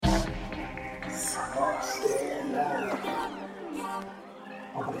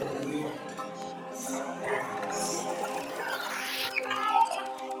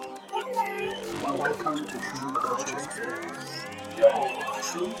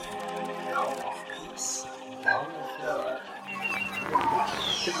truth, out of peace, down of love.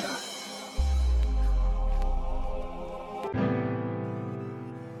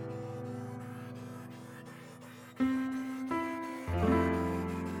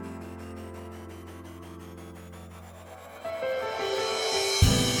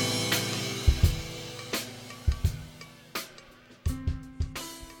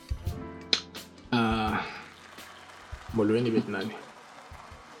 Molweni Betnani.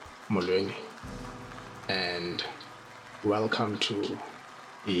 Molweni. And welcome to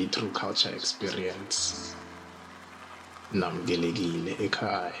the True Culture Experience. Namgelekile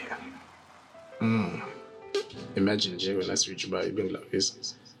ekhaya. Imagine nje wena switch uba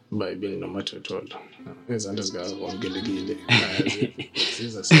ibengilawisa. Uba ibenginomathotholo. Ezanto zikaWamgelekile.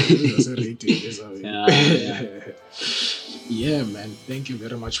 Siza se-rating ezayo. Yeah, man. Thank you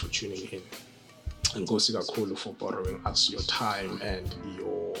very much for tuning in. Nkosi kakhulu for borrowing us your time and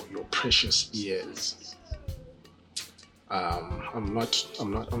your precious ears. I'm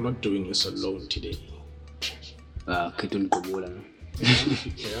not doing this alone today. Yeah, it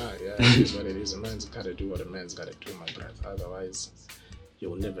is what it is. A man's gotta do what a man's gotta do, my brother. Otherwise,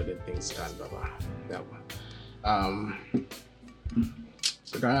 you'll never get things done, Baba. That one.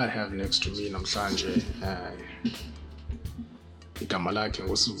 The guy I have next to me, namhlanje, igama lakhe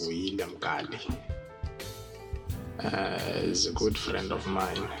nguSivuyile Mgali. Is a good friend of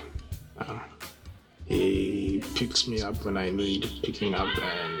mine. He picks me up when I need picking up,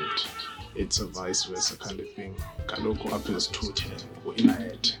 and it's a vice versa kind of thing. Kaloku apha isithuthe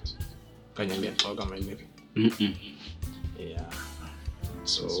inahead kanye ngiyaxoka manje. Yeah.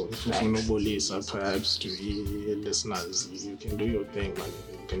 So if you want to bolisa perhaps to the listeners, you can do your thing, man.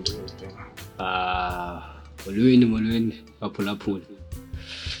 You can do your thing. Molweni baphulaphula.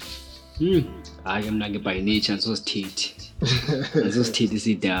 I am not by nature so state. So state is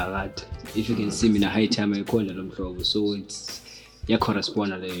it there. If you can see me in a high time, I call it so it's ya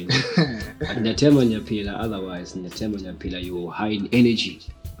correspond alone. But the time on your pillar, otherwise, in the time on your pillar, you high in energy,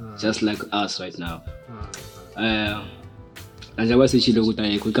 just like us right now. As I was saying,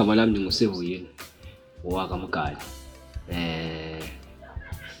 I could come along to Museveni.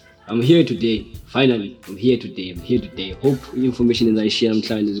 I'm here today. Finally, I'm here today. Hope information that I share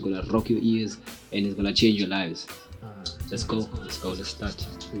online is gonna rock your ears and it's gonna change your lives. Let's go. Let's start.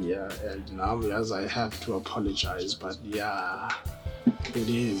 Yeah, and now as I have to apologize, but yeah, it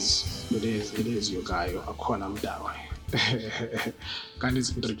is your guy, Akona Mdawe. Can't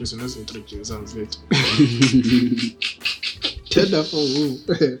introduce sounds good. Tender for who?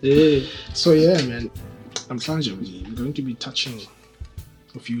 So yeah, man, I'm going to be touching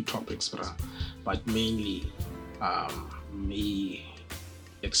a few topics, but mainly me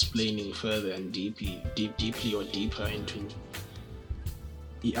explaining further and deeply or deeper into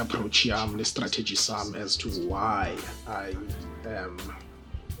the approach the strategy as to why I am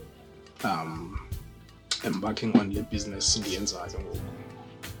embarking on the business in the inside.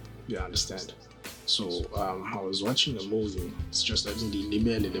 You understand? So I was watching a movie. It's just that in the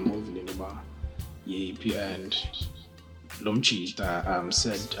movie in the bar, and Lomchita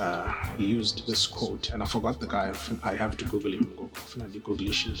said he used this quote, and I forgot the guy. I have to Google him.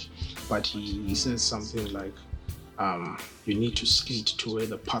 But he says something like, "You need to skate to where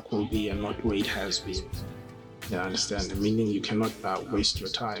the puck will be and not where it has been." You understand? Meaning you cannot waste your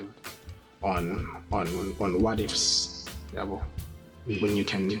time on what ifs. When you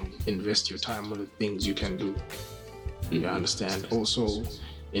can invest your time on the things you can do. You understand? Also,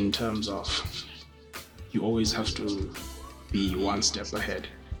 in terms of you always have to be one step ahead.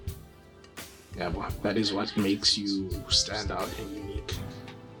 That is what makes you stand out and unique.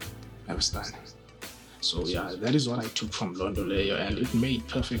 Understand? So yeah, that is what I took from Londoleo, and it made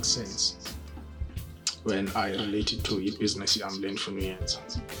perfect sense when I related to a business yam for years.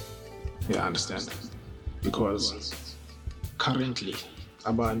 Yeah, understand? Because currently,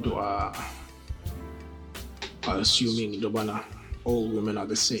 abantu are assuming all women are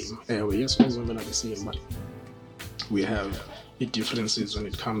the same. Yes, all women are the same, but we have differences when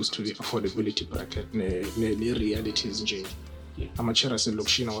it comes to the affordability bracket. The realities nje. Amachera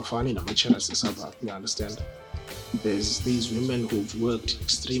selokshina wafani na amachera sesaba. You understand? There's these women who've worked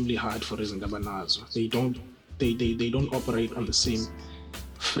extremely hard for izindabanazo. They don't operate on the same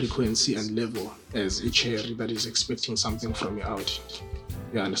frequency and level as a cherry that is expecting something from you out.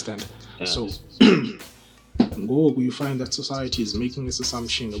 You understand? Yeah. So you find that society is making this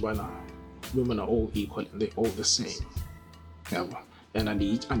assumption that women are all equal and they're all the same. Yeah. And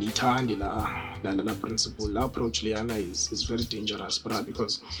the principle, the approach Liana is very dangerous,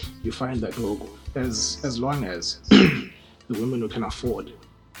 because you find that as long as the women who can afford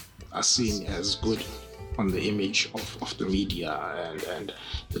are seen as good on the image of the media and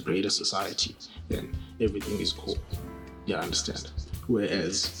the greater society, then everything is cool. You understand?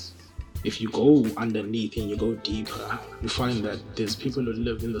 Whereas if you go underneath and you go deeper, you find that there's people who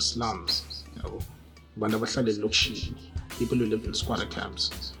live in the slums, you know, people who live in squatter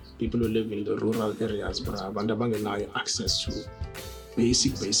camps, people who live in the rural areas, access to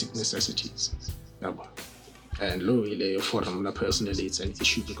basic necessities. And low for them personally, it's an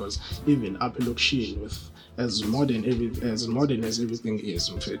issue because even up in Lokshini, with as modern as everything is,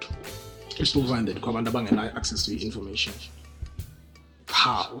 you still find that Kwabanda access to information.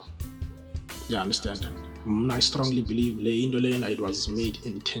 How? You understand? I strongly believe it was made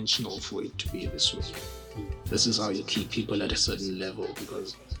intentional for it to be this way. This is how you keep people at a certain level,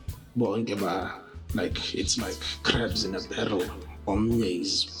 because it's like crabs in a barrel or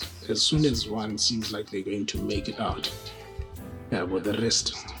maze. As soon as one seems like they're going to make it out, but the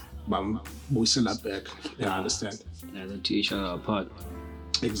rest, back. You understand? Yeah, they tear each other apart.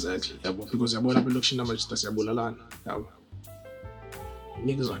 Exactly. Because niggas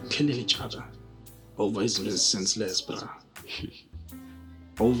are killing each other over senseless, bruh.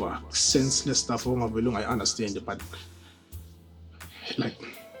 Over senseless stuff. I understand it, but like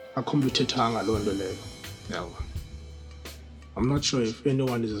a computer alone. I'm not sure if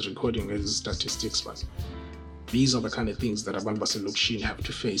anyone is recording these statistics, but these are the kind of things that abantu baselokishini have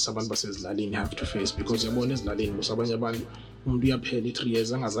to face, abantu basezilalini have to face, because yabona ezilalini abanye abantu umuntu uyaphela 3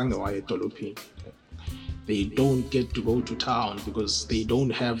 years angazange waye edolophini. They don't get to go to town because they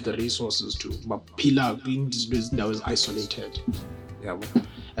don't have the resources to baphila kwizindawo is isolated.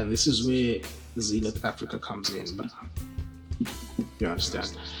 And this is where Zenith Africa comes in. But you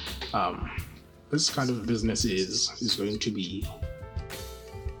understand? This kind of business is going to be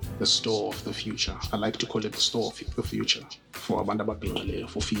the store of the future. I like to call it the store of the future for Abandabapingale,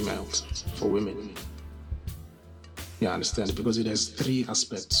 for females, for women. You understand? Because it has 3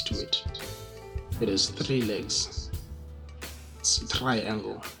 aspects to it. It has 3 legs. It's a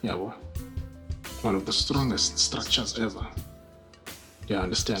triangle. One of the strongest structures ever. You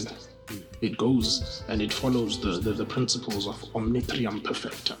understand? It goes and it follows the principles of omnitrium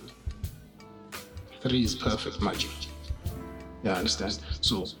perfectum. 3 is perfect magic. You understand?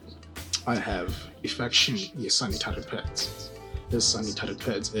 So I have affection sanitary pads. This sanitary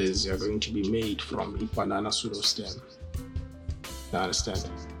pads are going to be made from banana pseudostem. You understand?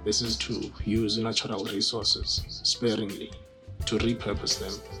 This is to use natural resources sparingly, to repurpose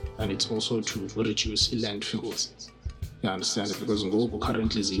them, and it's also to reduce landfills. You understand? Because Ngogo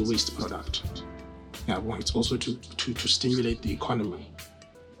currently is a waste product. It's also to stimulate the economy,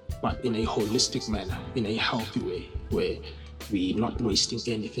 but in a holistic manner, in a healthy way, where we're not wasting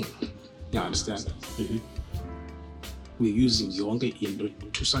anything. You understand? Mm-hmm. We're using Yonge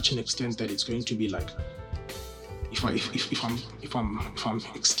to such an extent that it's going to be like, if I'm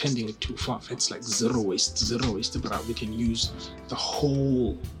extending it too far, it's like zero waste, but we can use the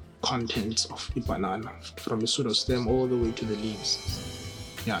whole contents of the banana from the pseudostem all the way to the leaves.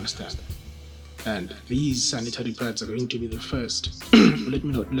 You understand? And these sanitary pads are going to be the first. let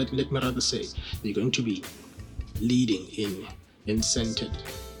me rather say they're going to be leading in scented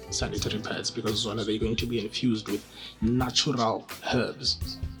sanitary pads, because they're going to be infused with natural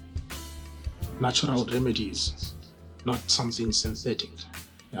herbs, natural remedies, not something synthetic.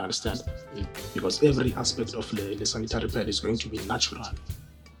 You understand? Because every aspect of the sanitary pad is going to be natural.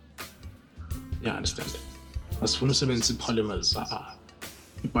 You understand? As for polymers,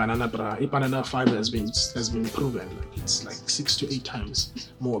 banana fiber has been proven it's like 6 to 8 times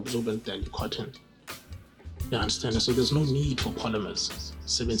more absorbent than cotton. You understand? So there's no need for polymers.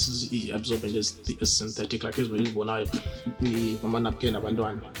 Absorbent is synthetic, like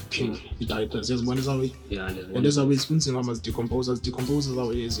diapers. And there's always decomposes our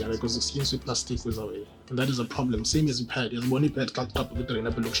ways, because it's linked with plastic with our way. And that is a problem. Same as pad. There's one pad cut up with train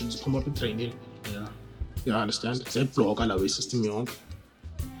productions, come up with training. You understand? They block our way system.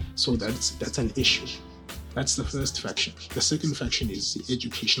 So that's an issue. That's the first faction. The second faction is the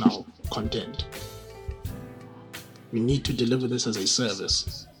educational content. We need to deliver this as a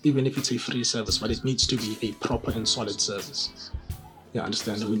service, even if it's a free service, but it needs to be a proper and solid service. You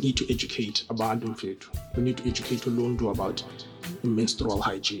understand? We need to educate about it. We need to educate Ulundu about menstrual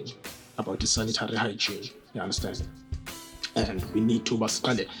hygiene, about the sanitary hygiene. You understand? And we need to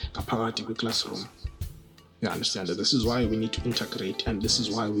basically kapagati with classroom. You understand? This is why we need to integrate, and this is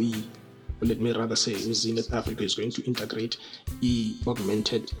why Zenith Africa is going to integrate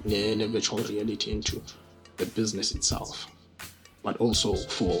augmented and virtual reality into the business itself, but also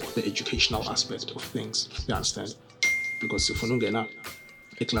for the educational aspect of things. You understand? because sifuna ungena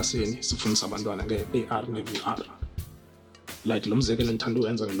eklasini sifundisa abantwana nge-AR ne-VR. Like lo mzekelo ngithanda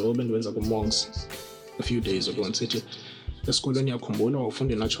uwenza lo bendiwenza ku-Monks a few days ago nsithi esikolweni yakhumbula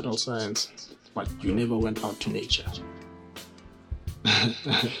wawufunda natural science but you never went out to nature.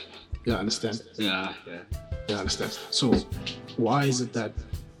 You understand? Yeah. You understand? So why is it that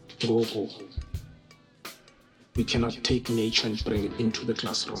we cannot take nature and bring it into the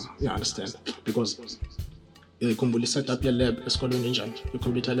classroom? You understand? Because you set up your lab esikolweni njani, your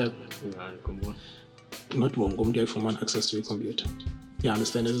computer lab. Not wonke umuntu uyayifumana access to a computer. You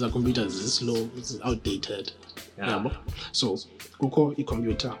understand? These computers is slow, it's outdated. Yeah. So kukho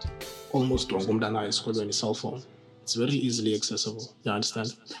i-computer almost wonke umuntu anayo esikolweni, cell phone. It's very easily accessible. You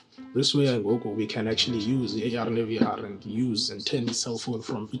understand? This way we can actually use the AR and VR and use and turn the cell phone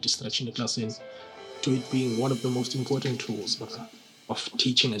from it distraction in the class to it being one of the most important tools of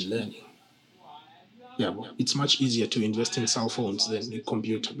teaching and learning. Yeah, it's much easier to invest in cell phones than a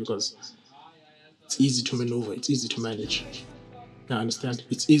computer because it's easy to maneuver, it's easy to manage. You understand?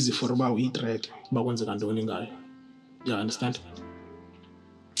 It's easy for about e-track, you understand?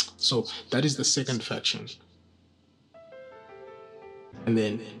 So that is the second faction. And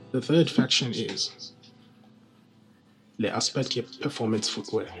then the third faction is the aspect of performance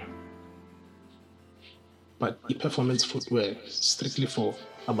footwear. But performance footwear strictly for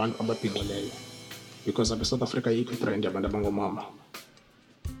abantu because South Africa is brand mama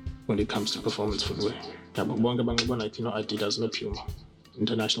when it comes to performance footwear. Adidas, no Puma,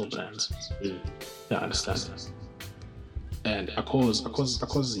 international brands. Yeah, I understand. And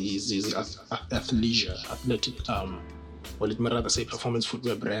because these athletic well, it may rather say performance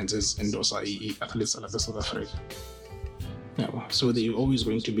footwear brands is endorse athletes like South Africa. Yeah, so they're always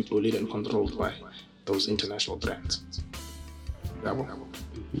going to be bullied and controlled by those international brands. Yeah,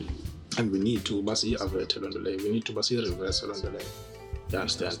 and we need to avert along the lane. We need to reverse along the lane. You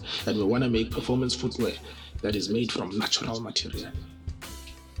understand? And we want to make performance footwear that is made from natural material.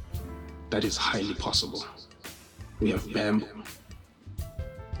 That is highly possible. We have bamboo.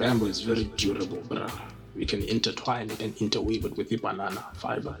 Bamboo is very durable, bruh. We can intertwine it and interweave it with the banana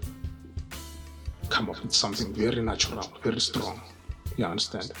fiber. Come up with something very natural, very strong. You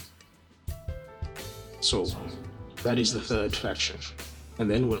understand? So that is the third faction. And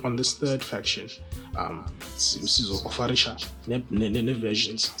then on this third faction, sizofarisha ne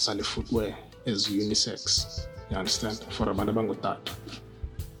versions sale footwear as unisex. You understand? For abantu abangotata.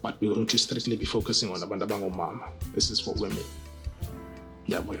 But we're going to strictly be focusing on abantu abangomama. This is for women.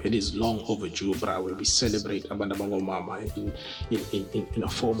 Yeah, but it is long overdue, bro, where we celebrate abantu abangomama in a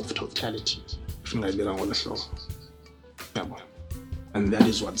form of totality. And that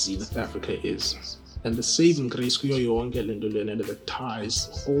is what Zenith Africa is. And the saving grace that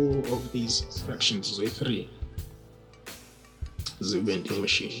ties all of these factions, the three, the vending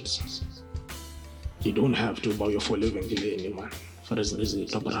machines. You don't have to buy your for living anymore. For as you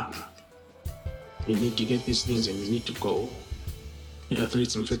need to get these things and you need to go.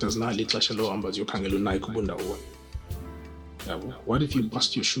 Athletes and fitters now little low ambas you can't get Nike bunda one. What if you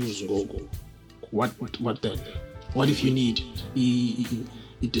bust your shoes and go? What then? What if you need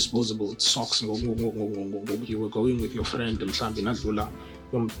disposable socks? You were going with your friend and mhlambi nadlula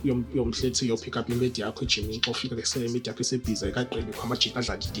yomhlethi yo pick up imedi yakho ejimini ofika kusele imedi yakho isebhiza ekaqedi kwamajita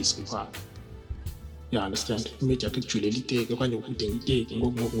adla disk kwa. You understand? Imedi yakho ejulele iteke okanye ukudinga iteke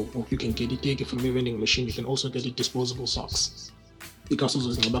you can get iteke from a vending machine. You can also get it disposable socks. Because of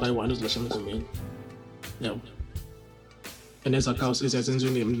the and as a cause is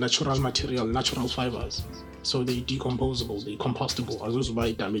natural material, natural fibers. So they're decomposable, they're compostable, as also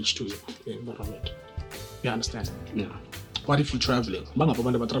by damage to the environment. You understand? Yeah. What if you're traveling? Back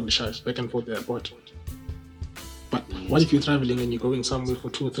and forth the airport. But what if you're traveling and you're going somewhere for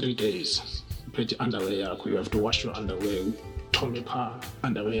 2 or 3 days? You put your underwear, you have to wash your underwear, Tommy Pa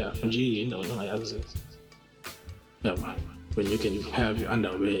underwear, when you can have your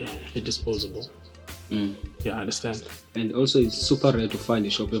underwear disposable. Yeah, I understand. And also it's super rare to find a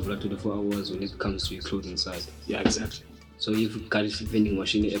shop every 24 hours when it comes to your clothing side. Yeah, exactly. So if you've got a vending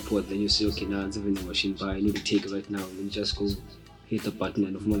machine at the airport, then you say, okay, now it's a vending machine, but I need to take it right now. Then you just go hit the button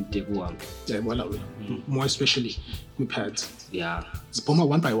and of take one. Yeah, well, more especially with pads. Yeah. It's Puma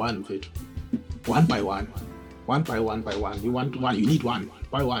one by one, Fit. One by one. One by one by one. You want one, you need one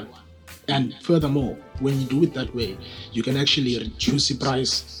by one. And furthermore, when you do it that way, you can actually reduce the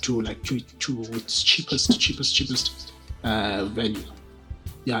price to its cheapest value.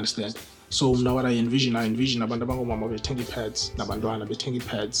 You understand? So now what I envision abantu abangomama bethenga pads, nabantwana bethenga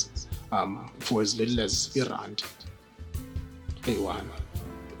pads for as little as R1. A1.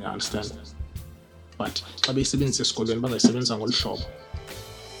 You understand? but xa beyisebenzisa esikolweni bazayisebenzisa ngolu hlobo.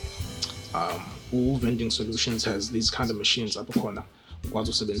 Vending solutions has these kind of machines apho khona ukwazi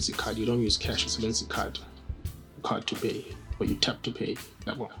usebenzisa icard. You don't use cash, usebenzisa card to pay, or you tap to pay.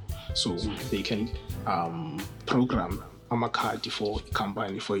 So they can program card for a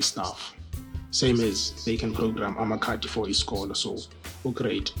company, for a staff. Same as they can program card for a scholar. So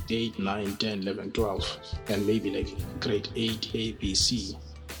grade 8, 9, 10, 11, 12, and maybe like grade 8 ABC,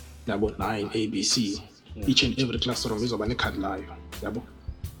 9 ABC. Each and every classroom is a card layo.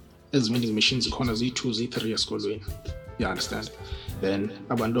 As vending machines khona Z2, Z3 esikolweni. You understand? Then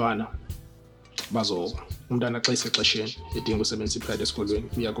abantwana umntana xa isexesheni edinga usebenzisa ipad esikolweni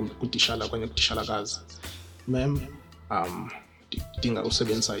uya kutishala kanye kutishalakazi. Ma'am, dinga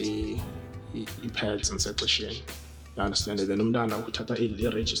usebenzisa i-pads ngisexesheni. You understand? Then umntana uthatha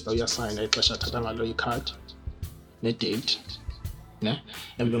i-register uyasayina ixesha athatha ngalo i-card ne-date, ne?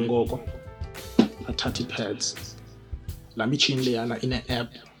 Emveni koko athatha i-pads. La mitshini leyana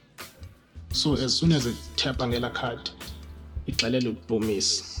ine-app. So as soon as it tap ngela card, ixelela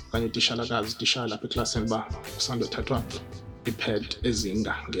ubhomisi kanye utishalakazi tishala apha eklasini ba kusandothathwa i-pad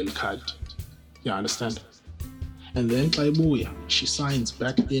ezinga ngeli card. You understand? And then xa ibuya, she signs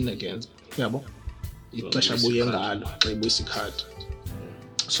back in again. Yabo? Ixesha buye ngalo xa ibuyisa i-card.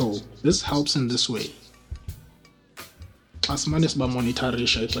 So this helps in this way. Xa simane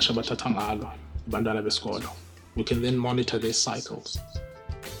sibamonitorisha ixesha bathatha ngalo abantwana besikolo, we can then monitor their cycles.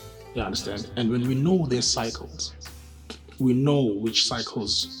 You understand? And when we know their cycles, we know which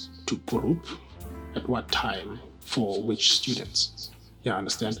cycles to group at what time for which students. You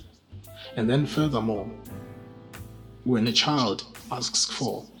understand? And then furthermore, when a child asks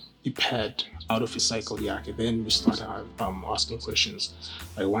for a pad out of his cycle, then we start asking questions.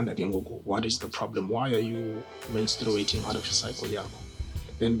 I wonder, what is the problem? Why are you menstruating out of your cycle?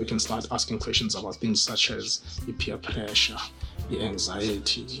 Then we can start asking questions about things such as the peer pressure, the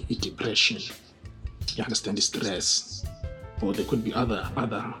anxiety, the depression, you understand, the stress, or there could be other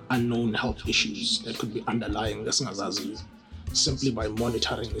unknown health issues that could be underlying simply by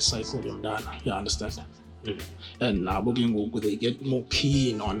monitoring the cycle. You understand? And now they get more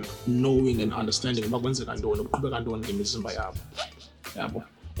keen on knowing and understanding and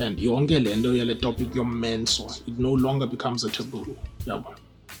yonke lento yale topic yomenso, it no longer becomes a taboo.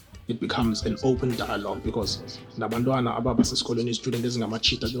 It becomes an open dialogue because nabantwana ababasesikolweni student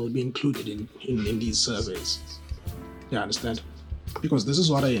ezingamachita, they will be included in these surveys. You understand? Because this is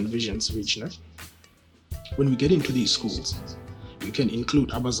what I envision, Switch. When we get into these schools, you can include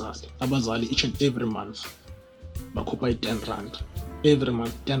abazali each and every month. Bakupa 10 rand. Every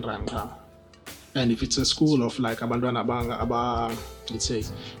month 10 rand. And if it's a school of like abandwana let's say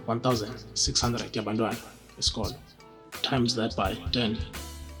 1,600 abandwana is called, times that by 10.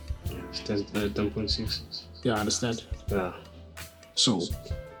 Stands by 10.6. Yeah, understand? Yeah. So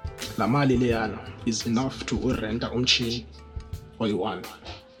la mali leyana is enough to rent umchini or you want.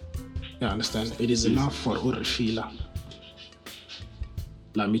 You understand? It is enough for urefila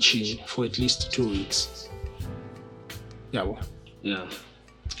la michini for at least 2 weeks. Yeah.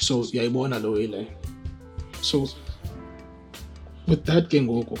 So yayibona lo ile. So with that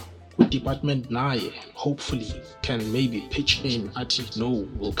Gengoko, good department naye hopefully can maybe pitch in at no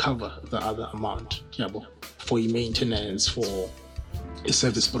will cover the other amount. For maintenance, for a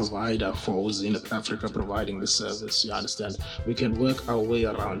service provider for Zenith Africa providing the service. You understand? We can work our way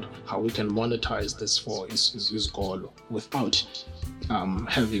around how we can monetize this for his goal without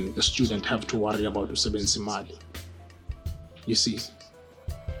having the student have to worry about usebenzi mali. You see?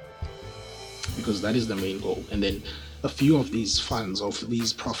 Because that is the main goal. And then a few of these funds, of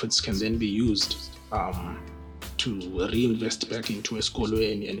these profits, can then be used to reinvest back into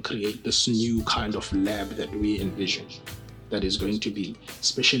Esikolweni and create this new kind of lab that we envision, that is going to be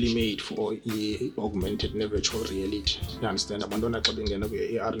specially made for augmented and virtual reality. You understand? Abantwana xa bengena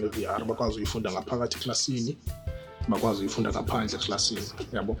kwi-AR ne-VR bakwazi uyifunda ngaphakathi eklasini, bakwazi uyifunda ngaphandle eklasini.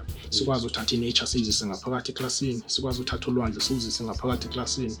 Yabo, sikwazi uthatha i-nature siyizise ngaphakathi eklasini, sikwazi uthatha ulwandle siyizise ngaphakathi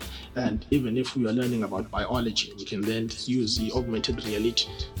eklasini. And even if we are learning about biology, we can then use the augmented reality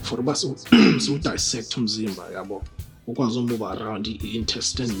for us to dissect umzimba. Yabo, ukwazi move around the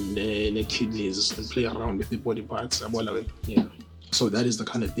intestine, the kidneys, and play around with the body parts. Yeah. So that is the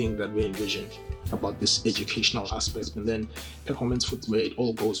kind of thing that we envision about this educational aspect. And then performance footwear, it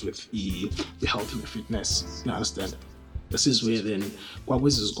all goes with the health and the fitness. You understand? This is where then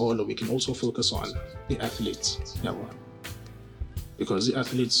we can also focus on the athletes. Yeah, because the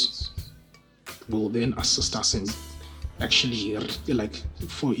athletes will then assist us in actually like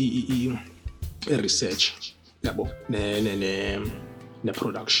for research, the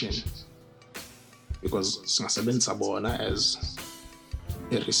production. because singasebenzisa bona as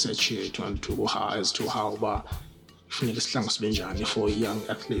a research yethu as to how kufanele isihlangu sibe njani for young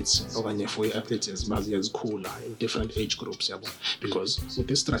athletes okanye for athletes ezikhula in different age groups yabo, because with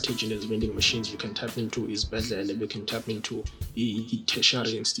this strategy in vending machines you can tap into izibhedlele, you can tap into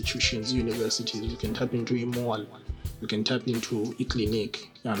tertiary institutions, universities, you can tap into mall, you can tap into clinic,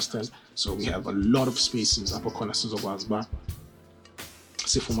 you understand? So we have a lot of spaces apho khona sizokwazi ba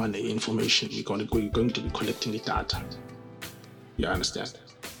sifumane information. We're going to be collecting the data, you understand?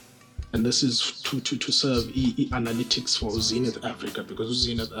 And this is to serve analytics for Zenith Africa, because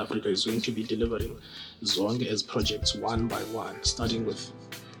Zenith Africa is going to be delivering zonke as projects one by one, starting with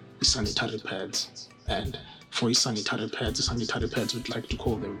the sanitary pads. And for the sanitary pads, we'd like to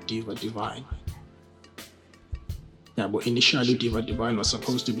call them Diva Divine. Yeah, but initially Diva Divine was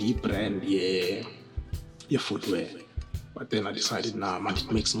supposed to be a brand, yeah, footwear. But then I decided, man, it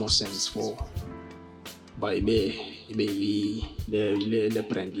makes more sense for by the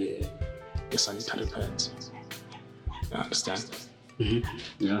brand, yeah, the sanitary pads. You understand? Mm-hmm.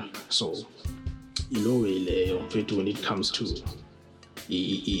 Yeah. So, when it comes to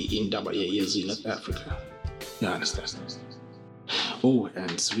indaba Zenith Africa, you understand? Oh,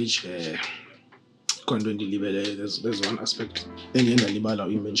 and switch. There's one aspect.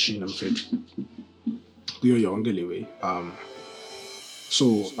 You mentioned, way.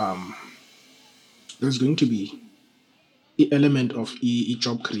 There's going to be an element of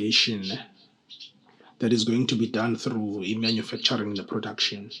job creation that is going to be done through manufacturing and the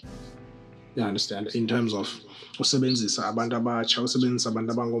production. You understand? In terms of usebenzisa abantu abatsha, usebenzisa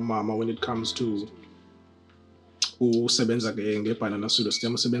abantu abangomama when it comes to usebenza ngeBanana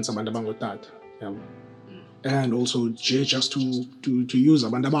Pseudostem, usebenzisa abantu abangotata. And also just to use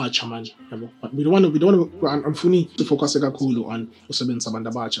abantu abatsha manje, but we don't want to unfuni to focus kakhulu on usebenzisa abantu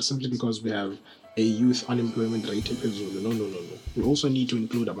abatsha simply because we have a youth unemployment rate ephezulu. No. We also need to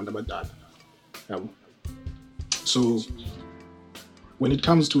include abantu abadala. So when it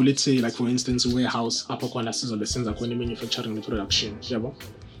comes to, let's say, like for instance, a warehouse apho khona sizobe senza khona manufacturing and production,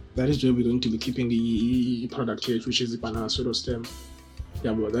 that is where we're going to be keeping the product here, which is the Banana Pseudostem.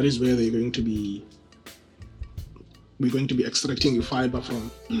 That is where we're going to be extracting the fiber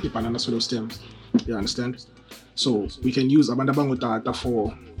from the Banana Pseudostem. You understand? So we can use abantu abangotata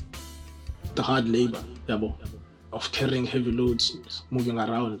for the hard labor, of carrying heavy loads, moving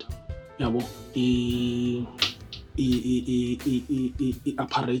around,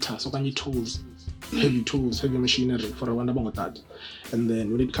 apparatus, tools, heavy machinery for abantu abangotata. And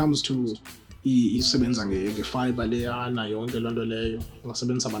then when it comes to isebenza nge-fiber leyana yonke lonto leyo,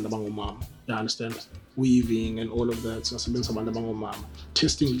 ngasebenzisa abantu abangomama. You understand? Weaving and all of that, singasebenzisa abantu abangomama.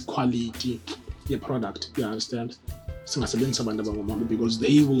 Testing the quality product, you understand? Singasebenzisa abantu abangomama, because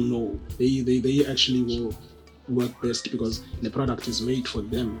they will know, they actually will work best because the product is made for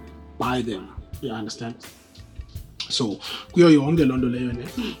them, by them, you understand? So kuyo yonke lonto leyo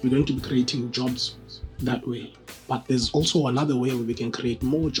we're going to be creating jobs that way. But there's also another way where we can create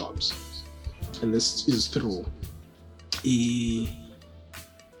more jobs, and this is through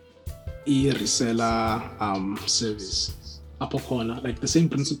reseller service. Like the same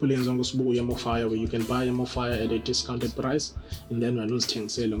principle in Zongo Fire, where you can buy a fire at a discounted price, and then when those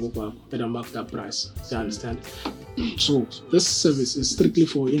things sell at a marked up price. You understand? So this service is strictly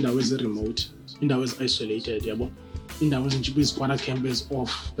for indawo remote, indawo isolated, indawo ezinjibizwa kwana campus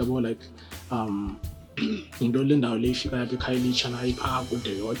off, like into le ndawo le ifika yapha eKhayelitsha nayo ipha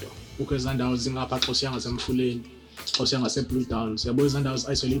kude yodwa. Ukho ndawo zingapha xa usiya ngasemfuleni, xa usiya ngaseBlue Downs, ezaa ndawo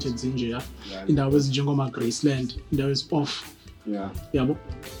isolated zinje, indawo ezinjengoma Graceland, indawo off,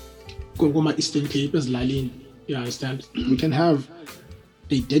 kuma Eastern Cape ezilalini. You understand? We can have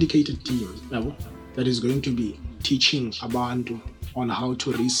a dedicated team that is going to be teaching abantu on how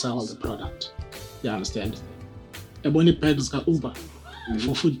to resell the product. You understand? Ebony bags ka Uber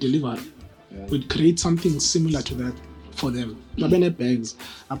for food delivery. We'd create something similar to that for them. Babene bags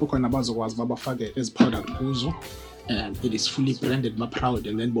apho khona bazokwazi babafake as product kuzo, and it is fully branded, but proud,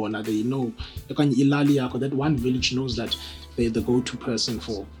 and then bona they know okanye ilali yakho, that one village knows that they're the go-to person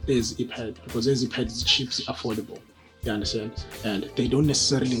for EasyPad, because EasyPad is cheap, affordable. You understand? And they don't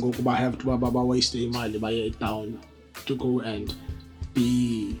necessarily go have to waste imali baye down to go and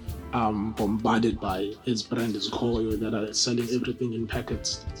be bombarded by its brand is Koyo that are selling everything in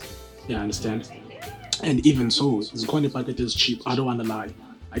packets. You understand? And even so, Zikoni packet is cheap. I don't want to lie.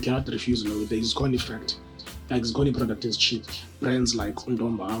 I cannot refuse the Zikoni fact. Like Zikoni product is cheap. Brands like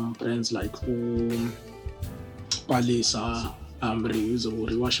Undomba, brands like Palisa, reusable,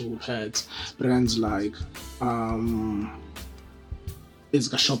 rewashable pads, brands like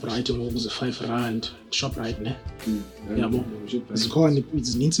ezika Shoprite ngoku ze-R5 Shoprite ne yabo zikhona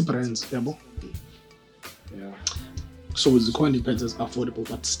izinintsi brands yabo so zikhona ii-pads as affordable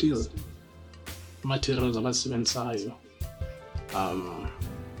but still materials abazisebenzisayo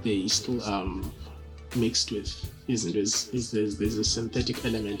they still mixed with there's a synthetic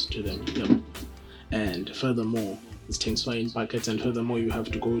element to them yabo. And furthermore it's thengiswa in packets and furthermore you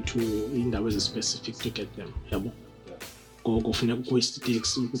have to go to indawo specific to get them yabo. Go funeka ukwest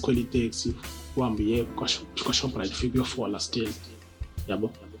taxi ukhwela taxi uhambe uye kwa-Shoprite ufike uyofola still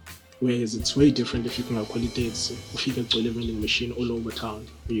yabo. Whereas it's way different if you can call it taxi ufike egcwele vending machine all over town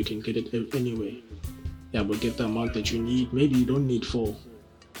where you can get it anywhere but get the amount that you need. Maybe you don't need 4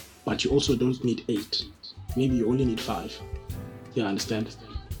 but you also don't need 8. Maybe you only need 5. You understand?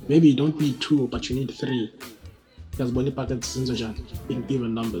 Maybe you don't need 2 but you need 3. Because body packets in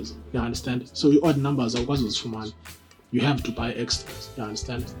even numbers. You understand? So your odd numbers are man. You have to buy extra. You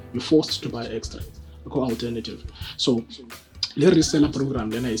understand? You're forced to buy extra. Because alternative. So the reseller program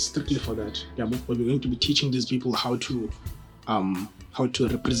then is strictly for that. But we're going to be teaching these people how to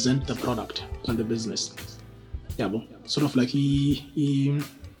represent the product and the business. Sort of like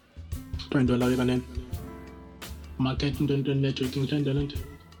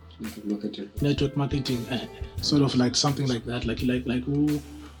network marketing, sort of like something like that, like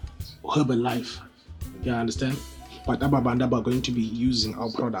Herbalife. You understand? But Ababanda are going to be using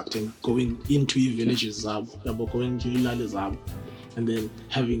our product and going into villages, going to Ilales, and then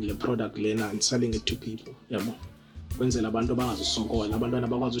having the product lena and selling it to people. Kwenzela abantu bangazosokola abantwana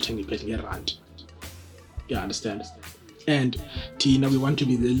bakwazi uthenga iphethe ngerandi. You understand? And Tina, we want to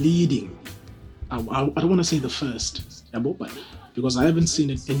be the leading. I don't want to say the first, but because I haven't seen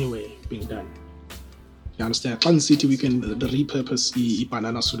it anywhere being done. You understand? Clan City, we can repurpose the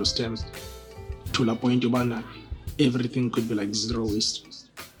banana pseudo stems to the point where everything could be like zero waste.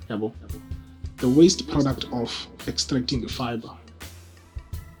 The waste product of extracting the fiber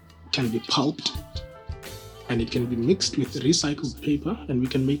can be pulped and it can be mixed with recycled paper and we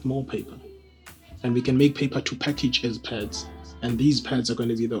can make more paper. And we can make paper to package as pads. And these pads are going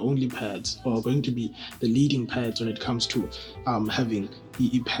to be the only pads or are going to be the leading pads when it comes to having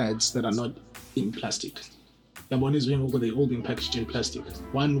EE pads that are not in plastic. The one is being they're all being packaged in plastic,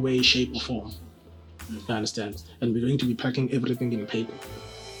 one way, shape or form. You understand? And we're going to be packing everything in paper.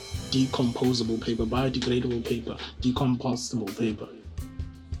 Decomposable paper, biodegradable paper, decomposable paper.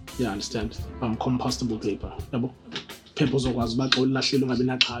 You understand? Compostable paper.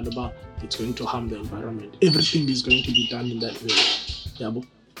 It's going to harm the environment. Everything is going to be done in that way.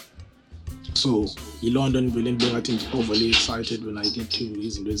 So, in London, I think overly excited when I get to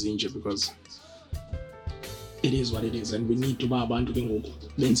these injured because it is what it is, and we need to buy a band to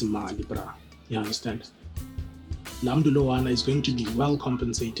you understand? Lamdulowana is going to be well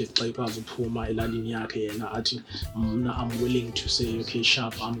compensated by Puma and I'm willing to say, okay,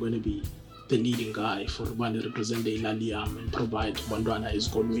 sharp, I'm going to be the leading guy for one represent the Ilaliam and provide Bandwana is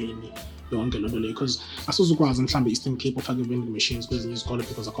going because asozukwazi mhlambe Eastern Cape of vending machines because you call it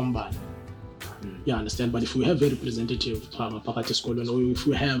because I combine. You understand? But if we have a representative phakathi esikolweni or if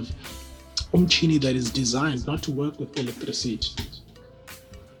we have umchini that is designed not to work with electricity,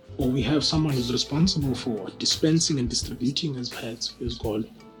 or we have someone who's responsible for dispensing and distributing his pads, his goal,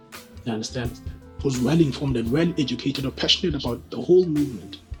 you understand? Who's well informed and well educated or passionate about the whole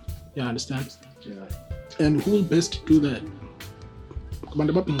movement. You understand? Yeah. And who will best do that?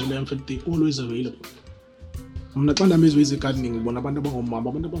 They're always available.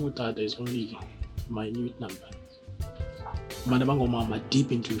 Is only minute number. Are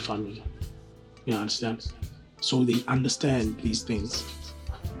deep into farming. You understand? So they understand these things.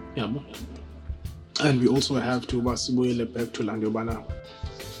 And we also have to back to Landiobana.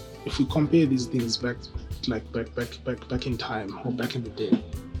 If we compare these things back in time or back in the day,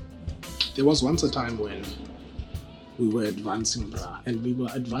 there was once a time when we were advancing, and we were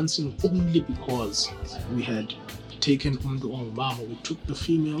advancing only because we had taken we took the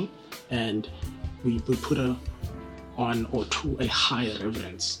female and we put her on or to a higher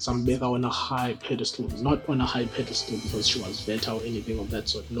reverence. Some better on a high pedestal, not on a high pedestal because she was better or anything of that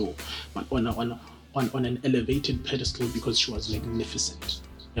sort, no, but on an elevated pedestal because she was magnificent.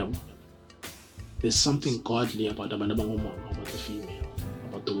 There's something godly about the female,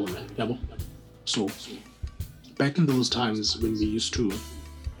 about the woman. So back in those times when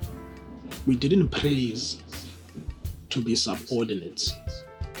we didn't praise to be subordinates.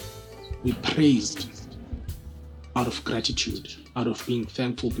 We praised out of gratitude, out of being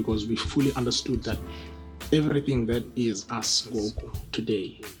thankful, because we fully understood that everything that is us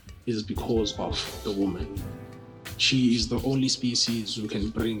today is because of the woman. She is the only species who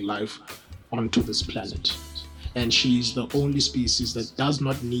can bring life onto this planet. And she is the only species that does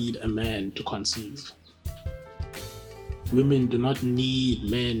not need a man to conceive. Women do not need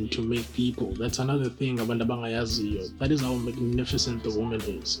men to make people. That's another thing. That is how magnificent the woman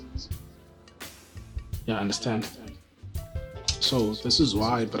is. Yeah, understand? So this is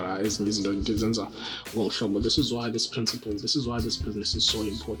why, this is why this principle, this is why this business is so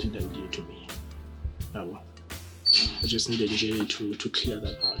important and dear to me. I just needed Jay to clear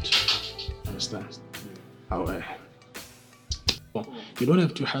that out. Understand? Well, you don't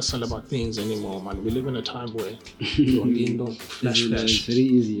have to hassle about things anymore, man. We live in a time where flash. It's very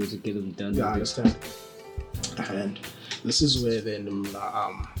easy to get them done. Yeah, I understand. And this is where then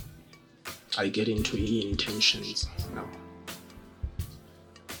I get into intentions now.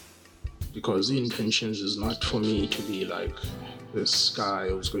 Because the intentions is not for me to be like this guy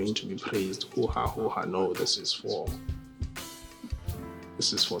who's going to be praised, hoo-ha, hoo-ha. No, this is for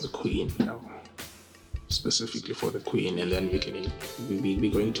the queen now. Specifically for the queen, and then we're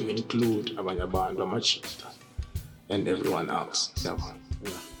going to include Abanyabanda Machita and everyone else. Yeah.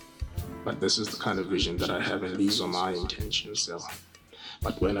 But this is the kind of vision that I have, and these are my intentions. Yeah.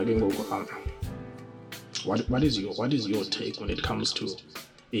 But when I go, what is your take when it comes to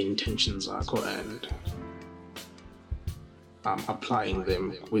the intentions and applying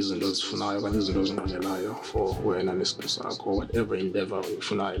them for whatever endeavor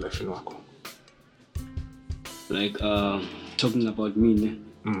like talking about me,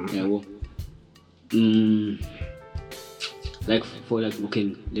 like for like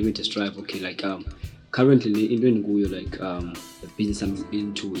okay, let me just drive. Okay, like currently in the business I'm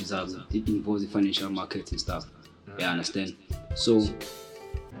into is it involves the financial markets and stuff. Yeah, I understand. So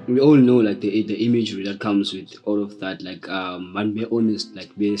we all know like the imagery that comes with all of that. Like and be honest,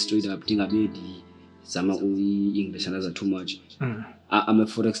 like be straight up. Think about the Zama English and too much. I'm a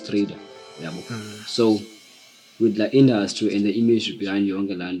forex trader. Yeah, so with the industry and the image behind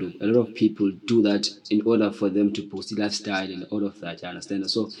Yongelando, a lot of people do that in order for them to post the lifestyle and all of that. You understand?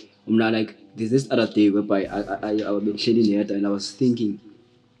 So I'm not like there's this other day whereby I was been shading it and I was thinking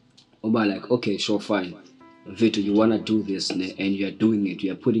about like, okay, sure, fine. Vito, you wanna do this and you are doing it.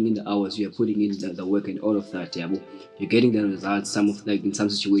 You are putting in the hours. You are putting in the work and all of that. Yeah, you're getting the results. Some of like in some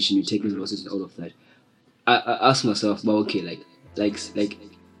situation you're taking losses and all of that. I ask myself, but okay, like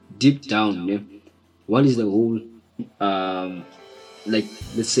deep down, yeah, what is the whole like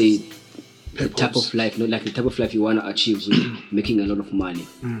let's say the type of life, not like the type of life you want to achieve with making a lot of money.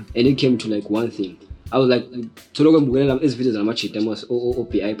 And it came to like one thing. I was like, so long as videos are much demos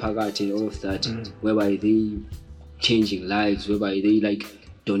OPI Pagati and all of that, whereby they changing lives, whereby they like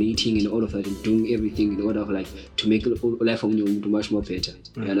donating and all of that and doing everything in order of like to make life of you much more better.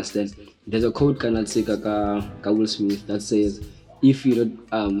 You understand? There's a quote can say Will Smith that says, if you're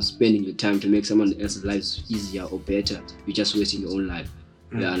not spending the time to make someone else's life easier or better, you're just wasting your own life.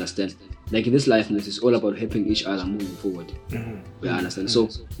 You understand? Like in this life, it's all about helping each other moving forward. You understand? So,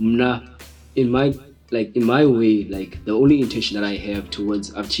 in my way, like the only intention that I have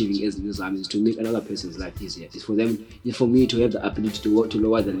towards achieving as Nizam is to make another person's life easier. It's for me to have the ability to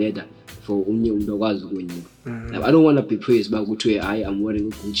lower the ladder for now, I don't want to be praised by I am wearing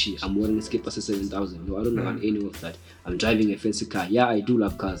Gucci, I'm wearing a skip for 7,000. No, I don't want any of that. I'm driving a fancy car. Yeah, I do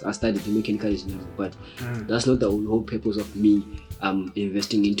love cars. I studied mechanical engineering, but that's not the whole purpose of me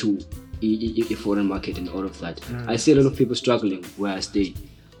investing into a foreign market and all of that. I see a lot of people struggling where I stay.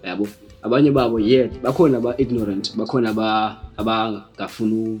 Abanye babo bakhona ba ignorant, bakhona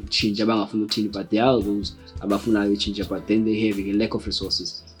abangafuna change, abangafuna uthini, but there are those abafuna change, but then they have a lack of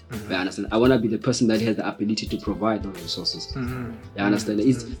resources. You understand? I want to be the person that has the ability to provide those resources. You understand?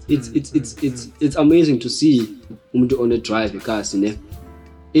 It's amazing to see umuntu on a drive cars,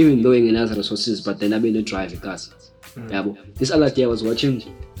 even though he has resources, but then I mean drive cars. This other day I was watching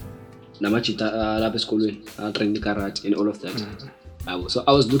Namachita Lab School, training karate and all of that. So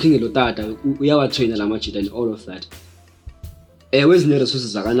I was looking at Lotata, we are training Namachita and all of that. Where's the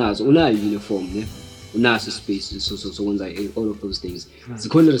resources? Una uniform, unaso space, so all of those things. The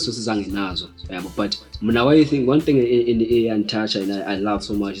kind of resources are nazo. But now I think one thing in the untouched and I love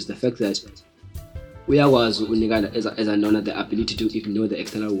so much is the fact that we are as I know the ability to ignore the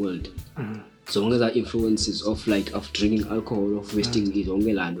external world. So long as our influences of drinking alcohol, of wasting it,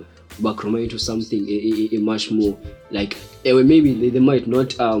 but come into something a much more like maybe they might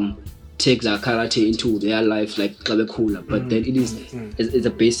not take the karate into their life like cooler, but then it's the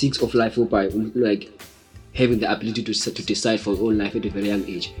basics of life by like having the ability to decide for your own life at a very young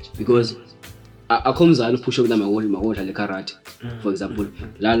age. Because akho mzali push up mahodla le karate for example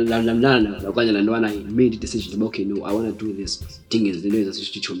la okanye la ntwana made a decision about okay no I want to do this thing is the way that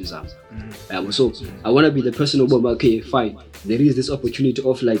sichichomi zami so I want to be the person who okay fine there is this opportunity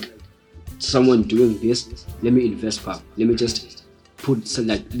of like someone doing this, let me invest back, let me just put so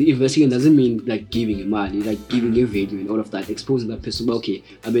like the investing doesn't mean like giving money, like giving a value and all of that, exposing that person okay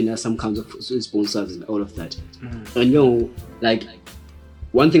I mean there's some kinds of sponsors and all of that. And you know like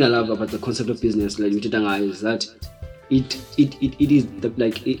one thing I love about the concept of business like is that it is the,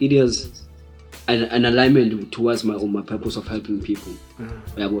 like it is an alignment towards my purpose of helping people.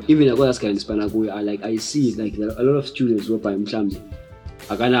 Even I got I see like there are a lot of students who by mhlambi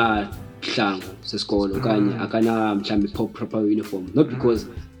akana hlangu sesikolo okanye akana mhlambi proper uniform, not because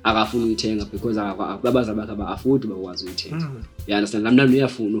akafuna ukuthenga, because ababaza bakhe ba-afford bakwazi ukuthenga. You understand? Namnandi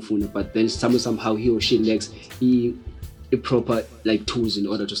uyafuna but then somehow he or she lacks a proper like tools in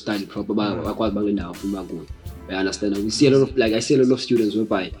order to study proper bakwazi bangendawo afuna kuyo. You understand? I see a lot of students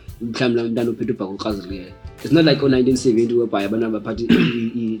whereby it's not like 1970 whereby abana baphathi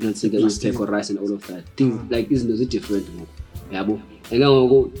i-steak or rice and all of that. Things like this is different. Yabo.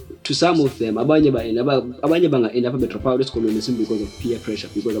 To some of them abanye banga end up drop out esikolweni simply because of peer pressure,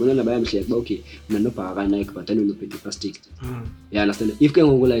 because abantwana bayamhleka okay mina nobhaka ka-Nike but anonophethe plastic. You understand? If ke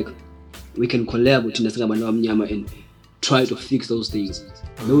ngoku like we can collab thina singabantu abamnyama and try to fix those things,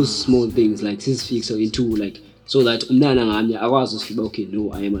 those small things like since fix into like so that umntana ngamnye akwazi ukufika okay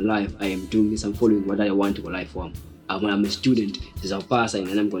no I am alive, I am doing this, I'm following what I want to life wami. I'm a student, pass and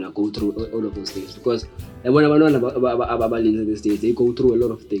I'm gonna go through all of those things, because when I'm these days they go through a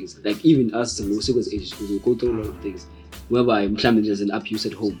lot of things, like even us in Musiko's age we go through a lot of things whereby there's an abuse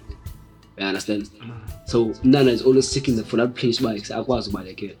at home. You understand? So Nana is always seeking for that place where I was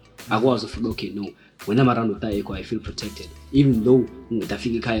okay no when I'm around with Taeko I feel protected, even though I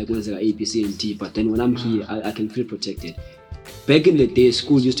feel A, B, C and D, but then when I'm here I can feel protected. Back in the day,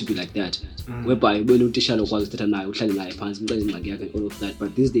 school used to be like that, whereby when you teach all of that.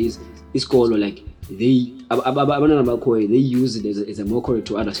 But these days, it's called like they use it as a mockery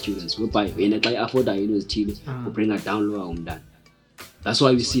to other students, whereby when I afford that university, we bring it down lower on that. That's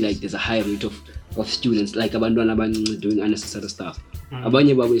why we see like there's a high rate of students like abandon doing unnecessary stuff.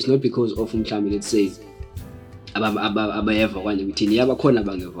 It's not because of let's say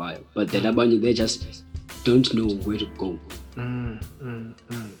but then they just don't know where to go.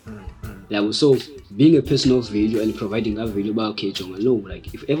 So being a person of value and providing that value about okay, no,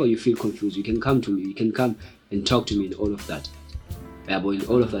 like if ever you feel confused, you can come to me, you can come and talk to me in all of that. In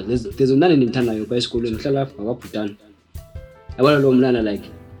all of that. There's another in Tana your school and I want to know like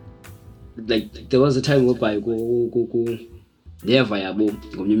there was a time whereby go there viable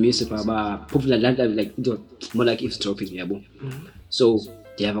go music popular like more like eavesdropping yabo. So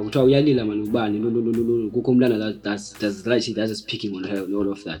yeah, but uyalila man ubani no kukho umntana that's right, she does speaking on her and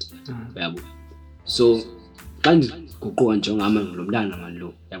all of that. So xa ndiguquka njengama lo mntana man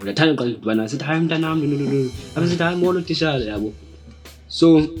lo yabo ndathanda xa ndibana sithi hayi mntanam no abasithi hayi molo tishara yabo.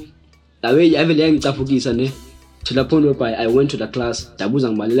 So lawe ave le ngicafukisa ne to the point whereby I went to the class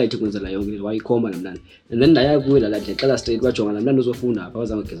ndabuza ngibalela ithi kwenzela yonke into wayikhoma lo mntana, and then ndaya kuyo la ndixela straight bajonga la mntana uzofunda apha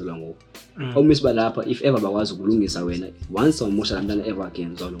bazangegezelwa ngoku. Omisi balapha if ever bakwazi ukulungisa wena once wamosha la mntana ever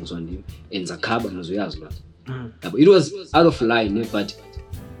again uzolungiswa ndim enza khaba nozoyazi la. It was out of line, but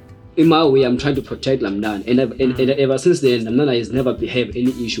in my way I'm trying to protect la mntana, and ever since then la mntana has never have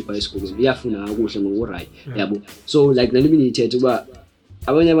any issue by school. Iyafuna kakuhle ngokuray yabo. So like nami nithethe uba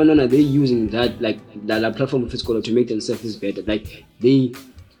abanye abantwana they using that like that platform of school to make themselves better, like they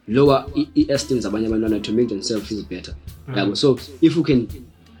lower esteem abanye abantwana to make themselves feel better. So if we can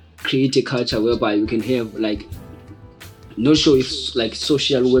create a culture whereby we can have like, not sure if like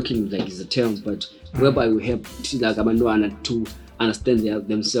social working like is a term, but whereby we help like abantwana to understand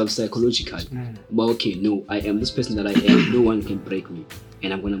themselves psychologically. But okay, no, I am this person that I am, no one can break me,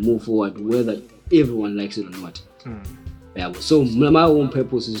 and I'm gonna move forward whether everyone likes it or not. So my own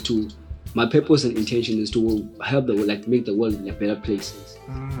purpose is my purpose and intention is to help the world, like make the world a better place.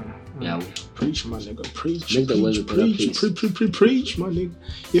 Preach, my nigga, preach. Make the world a better place. Preach, my nigga.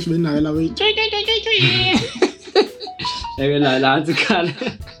 If me not love it. Yeah,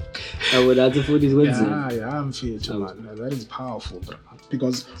 I'm feel too, man. That is powerful, bro.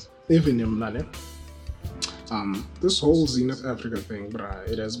 Because even in Mlane, this whole Zenith Africa thing, bro,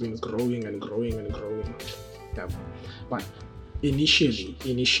 it has been growing and growing and growing. Yeah. But initially,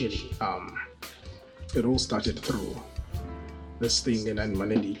 it all started through this thing in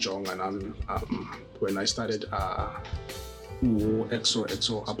Manedi Jong, and when I started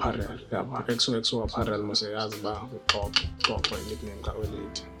XOXO apparel. XOXO apparel must say as ba nickname ka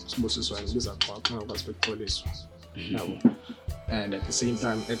Sibusiswa ngibiza xhoxa ngakwazi bekuxoliswa. Yabo. And at the same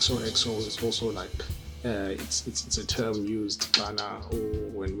time, XOXO is also like it's a term used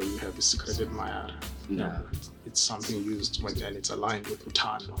when you have a secret admirer. Yeah. It's something used and it's aligned with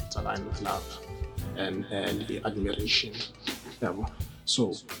utano, it's aligned with love and admiration. Yeah.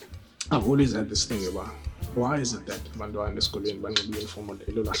 So I've always had this thing about why is it that abantwana esikolweni banxibe informal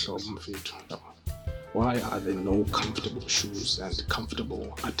elula hlobo mfethu? Why are there no comfortable shoes and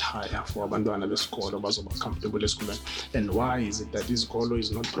comfortable attire for abantwana besikolo bazoba comfortable esikolweni? And why is it that isikolo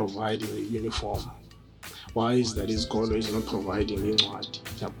is not providing a uniform? Why is that isikolo is not providing incwadi?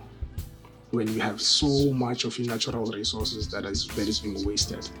 When we have so much of natural resources that is being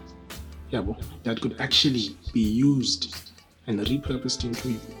wasted, that could actually be used and repurposed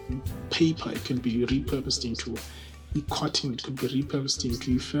into paper. It could be repurposed into cotton. It could be repurposed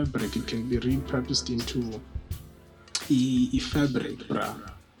into fabric. It can be repurposed into fabric, bruh.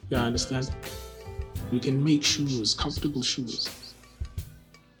 You understand? We can make shoes, comfortable shoes.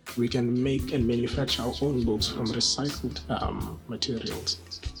 We can make and manufacture our own books from recycled materials.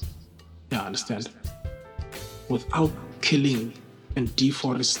 Yeah, understand? Without killing and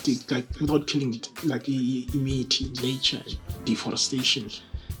deforesting, without killing immediate nature, deforestation,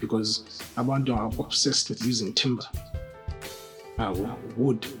 because abantu are obsessed with using timber.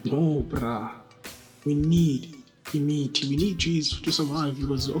 Wood. No, bruh. We need immunity. We need trees to survive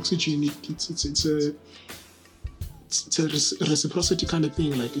because oxygen, it's a reciprocity kind of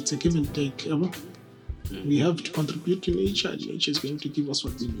thing. Like it's a give and take. We have to contribute to nature. Nature is going to give us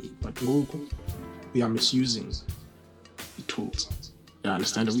what we need. But we are misusing the tools. You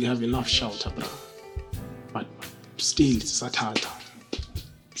understand? We have enough shelter, bruh. But still, it's satata.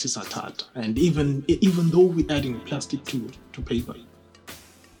 And even though we're adding plastic to paper,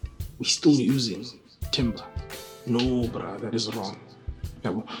 we're still using timber. No, bruh, that is wrong.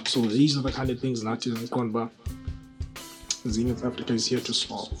 So these are the kind of things not in Konba. Zenith Africa is here to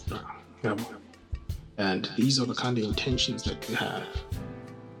solve, bruh. And these are the kind of intentions that we have.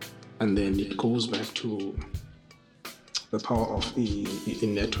 And then it goes back to the power of the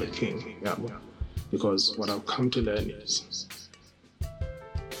networking. Because what I've come to learn is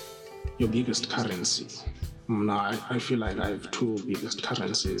your biggest currency. Now, I feel like I have two biggest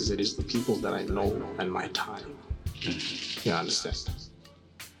currencies. It is the people that I know and my time. You understand?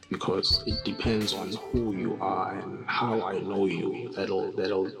 Because it depends on who you are and how I know you.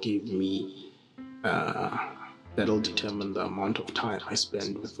 That'll give me that'll determine the amount of time I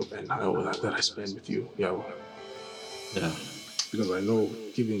spend with you and that I spend with you. Yeah. Because I know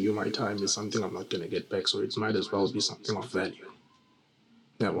giving you my time is something I'm not going to get back, so it might as well be something of value.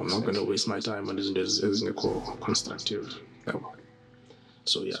 I'm not going to waste my time on this constructive.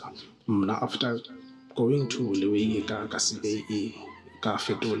 So now after going to Lewi ka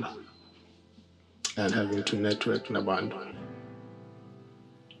Fetola and having to network Nabandu,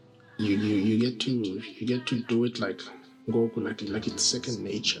 you get to do it like it's second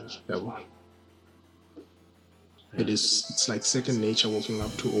nature. It's like second nature walking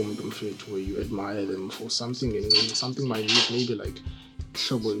up to Omdumfet where you admire them for something minute, maybe like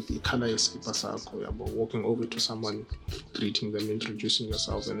the color is walking over to someone, greeting them, introducing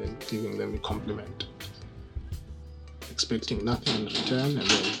yourself, and then giving them a compliment, expecting nothing in return, and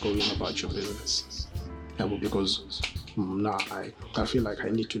then going about your business. Because now I feel like I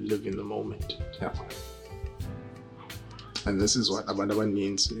need to live in the moment. And this is what Abandaba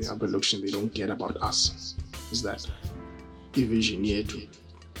means. They don't get about us. Is that the vision here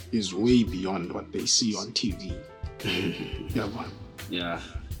is way beyond what they see on TV.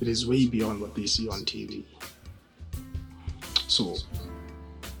 It is way beyond what they see on TV. So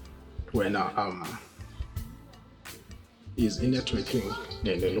when is in networking,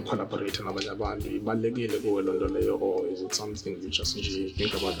 then they collaborate and or is it something you just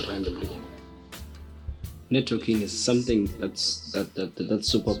think about randomly? Networking is something that's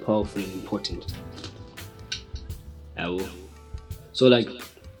super powerful and important. So like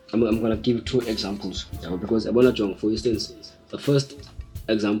I'm gonna give two examples because Abona, for instance, the first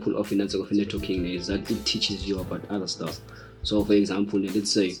example of networking is that it teaches you about other stuff. So for example,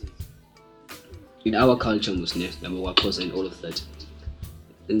 let's say in our culture, Muslim, and all of that,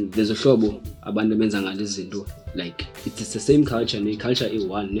 there's a shobo like it's the same culture, and the culture is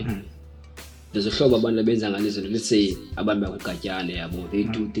one. There's a shobo let's say they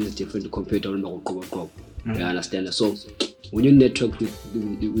do things different compared to you understand? So when you network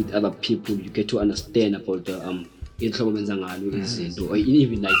with other people, you get to understand about the or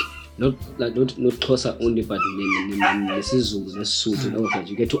even like not Xhosa only, but in Sezulu,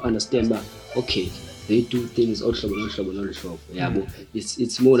 you get to understand that okay, they do things yabo.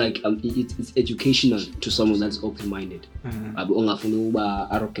 It's more like it's educational to someone that's open-minded. Yabo ongafuni uba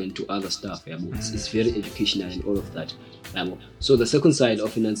arrogant to other stuff yabo. It's very educational and all of that yabo. So the second side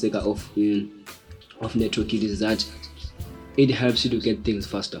of Inanseka of networking is that it helps you to get things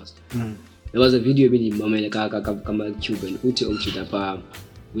faster. There was a video in Mama Cuban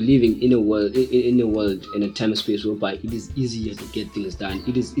we're living in a world in a time space whereby it is easier to get things done.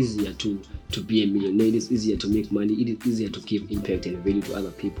 It is easier to be a millionaire. It is easier to make money. It is easier to give impact and value to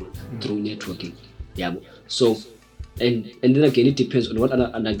other people through networking. Yeah. So and then again it depends on what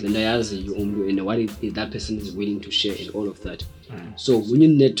other layers you own and what that person is willing to share and all of that. So when you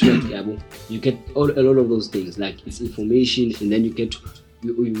network, you get a lot of those things, like it's information, and then you get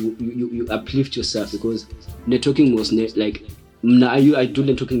you uplift yourself, because networking was like I do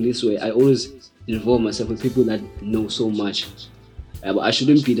networking this way. I always involve myself with people that know so much. But I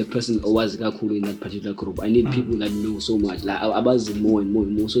shouldn't be the person always cool in that particular group. I need people that know so much, like about more and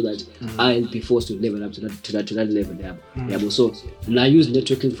more, so that I'll be forced to level up to that level. So I use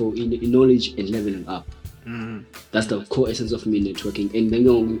networking for knowledge and leveling up. That's the core essence of me networking. And then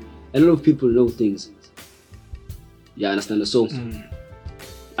a lot of people know things. Yeah, understand. So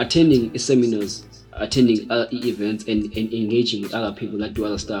attending seminars, attending events, and engaging with other people that do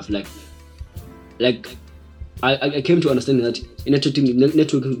other stuff, like I came to understand that in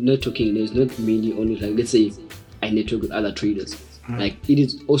networking is not mainly only like, let's say I network with other traders. Like it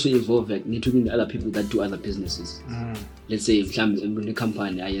is also involved like networking with other people that do other businesses. Let's say in the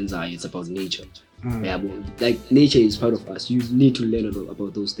company it's about nature. Like nature is part of us. You need to learn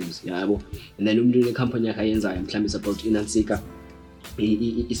about those things. And then in the company it's about Inanseka,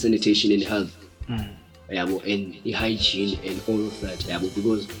 sanitation and health. And hygiene and all of that,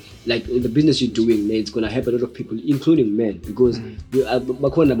 because like in the business you're doing, it's gonna help a lot of people, including men, because you are that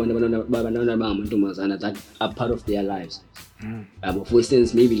are part of their lives. For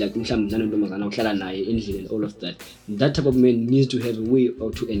instance, maybe like and all of that. That type of man needs to have a way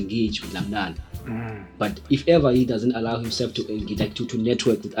to engage with Lamdan. But if ever he doesn't allow himself to engage, like to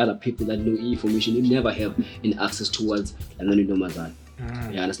network with other people that know information, he never have in access towards Lamdan.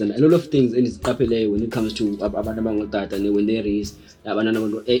 You understand? A lot of things in when it comes to that, and when they raise life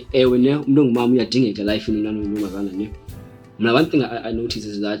in one thing I notice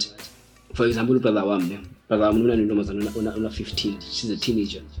is that, for example, brother 15, she's a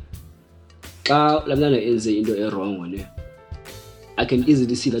teenager. I can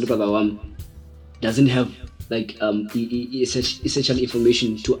easily see that brother doesn't have like essential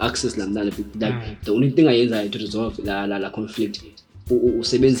information to access Lamdana. The only thing I use to resolve la conflict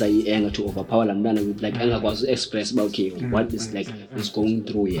usebenza anger to overpower Lamdana with like anger was express about what is like is going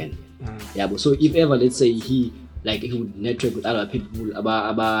through here. But so if ever, let's say he would network with other people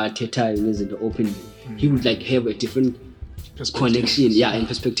about Teta in the open, he would like have a different connection, and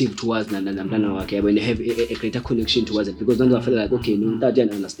perspective towards Lamdana. When they have a greater connection towards it, because then I feel like that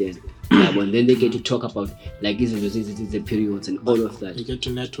didn't understand. And then they get to talk about like the periods and all of that. They get to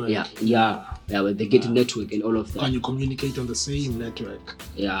network. But they get to network and all of that. And you communicate on the same network.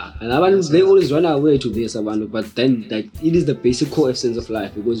 And they always run away to this, but then like it is the basic core essence of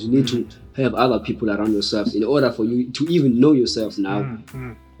life, because you need to have other people around yourself in order for you to even know yourself now.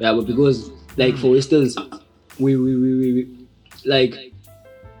 But because like for instance, we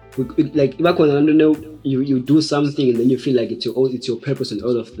you do something and then you feel like it's your purpose and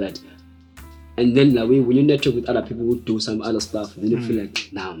all of that. And then when you network with other people who do some other stuff, then you feel like,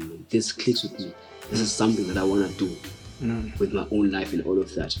 nah, man, this clicks with me. This is something that I want to do with my own life and all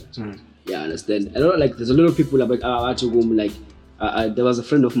of that. Understand? There's a lot of people like there was a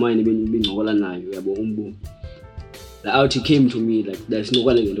friend of mine out he came to me, like there's no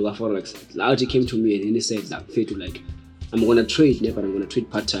one in the forex. Out he came to me and he said like, Fetu, like I'm gonna trade, but I'm gonna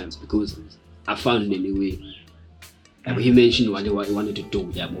trade part-time because I found any way. He mentioned what he wanted to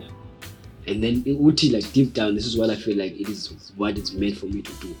do, and then Uti, like deep down, this is what I feel like it is what it's meant for me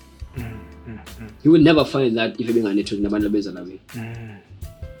to do. You will never find that if you're being a network.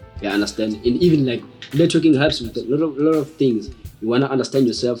 Understand? And even like networking helps with a lot of things. You wanna understand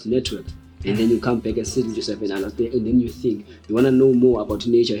yourself, network, and then you come back and sit with yourself and understand, and then you think you wanna know more about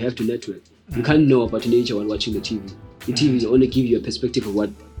nature. You have to network. You can't know about nature while watching the TV. The TV will only give you a perspective of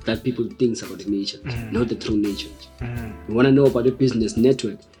what that people think about the nature, not the true nature. You want to know about the business,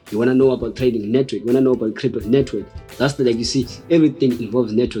 network. You want to know about trading, network. You want to know about crypto, network. That's the, like you see, everything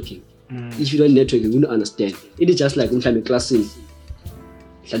involves networking. If you don't network, you won't understand. It is just like class in.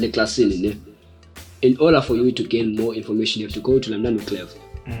 In order for you to gain more information, you have to go to Lamdana Clef.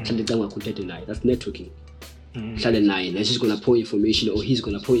 That's networking. Hlale naye, and she's gonna pour information, or he's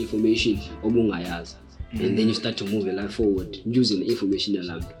gonna pour information obungayazi. And then you start to move your life forward using the information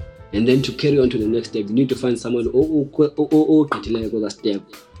around. And then to carry on to the next step, you need to find someone go that step.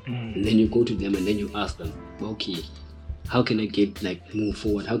 And then you go to them and then you ask them, okay, how can I get move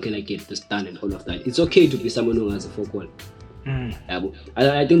forward? How can I get this done and all of that? It's okay to be someone who has a focal.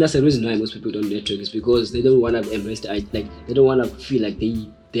 I think that's the reason why most people don't network, is because they don't want to embrace they don't want to feel like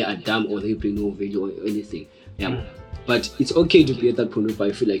they are dumb or they bring no value or anything. But it's okay to be at that point where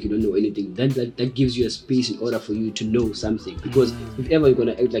you feel like you don't know anything. That gives you a space in order for you to know something. Because if ever you're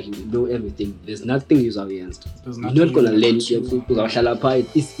gonna act like you know everything, there's nothing you are against. You're not gonna learn.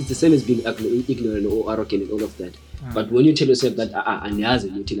 It's the same as being ignorant or arrogant and all of that. But when you tell yourself that I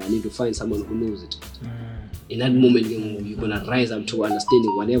need to find someone who knows it, in that moment you're gonna rise up to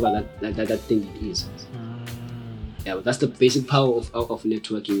understanding whatever that thing it is. But that's the basic power of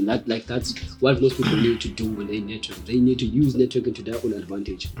networking. That's what most people need to do when they network. They need to use networking to their own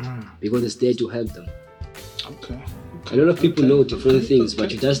advantage because it's there to help them. Okay. A lot of people know different things,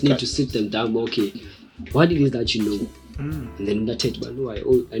 but you just need to sit them down. Okay, what it is that you know, and then that tell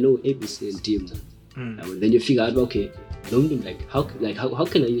you, I know ABC and D. And then you figure out, okay, how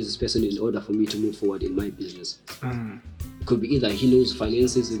can I use this person in order for me to move forward in my business? It could be either he knows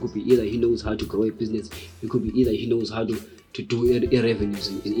finances, it could be either he knows how to grow a business, it could be either he knows how to do revenues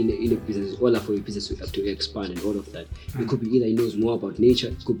in a business, in order for a business to expand and all of that. It could be either he knows more about nature,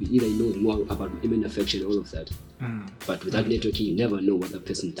 it could be either he knows more about manufacturing and all of that. But without networking, you never know what that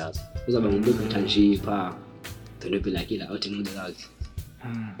person does. They'll be like,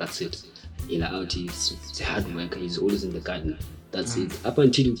 that's it. He's a hard worker, he's always in the garden. That's it. Up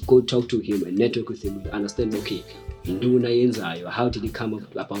until you go talk to him and network with him, you understand, okay, how did he come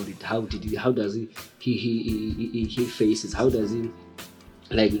up about it? How does he faces? How does he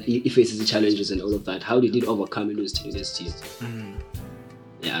faces the challenges and all of that? How did he overcome those challenges?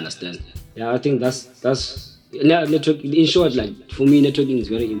 Yeah, understand. Yeah, I think that's network. In short, for me, networking is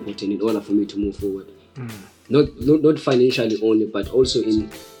very important in order for me to move forward. Not financially only, but also in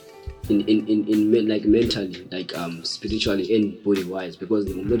mentally, spiritually and body wise, because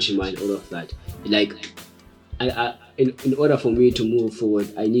the emotion mind, all of that. In order for me to move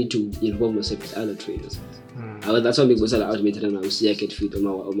forward, I need to involve myself with other trainers. That's why because I automated and I will see I get fit on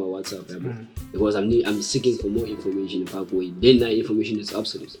my WhatsApp because I'm seeking for more information. Then that information is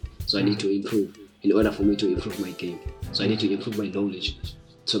absolute, so I need to improve in order for me to improve my game. So I need to improve my knowledge.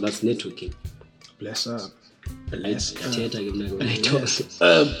 So that's networking. Bless up. Bless up.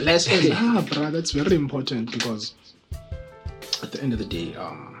 Bless up. Bro, that's very important because at the end of the day,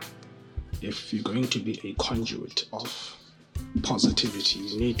 if you're going to be a conduit of positivity,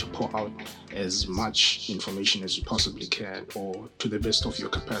 you need to pour out as much information as you possibly can, or to the best of your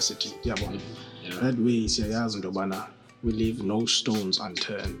capacity. That way, we leave no stones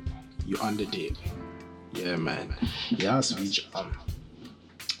unturned. You underdig. Yeah, man. Yes, which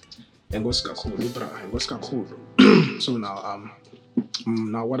so now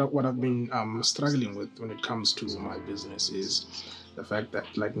what I've been struggling with when it comes to my business is the fact that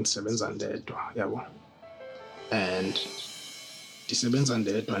ngisebenza ndedwa yabo, and ndisebenza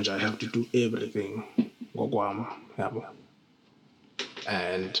ndedwa nje I have to do everything ngokwami yabo.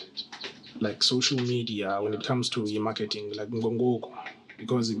 And social media, when it comes to marketing,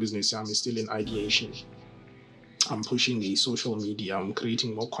 because the business is still in ideation, I'm pushing the social media, I'm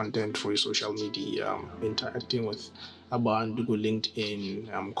creating more content for social media, I'm interacting with abantu go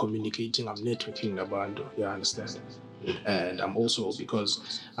LinkedIn, I'm communicating, I'm networking abantu, you understand? And I'm also,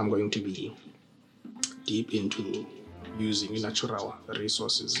 because I'm going to be deep into using natural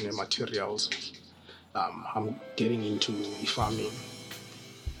resources and materials, I'm getting into farming.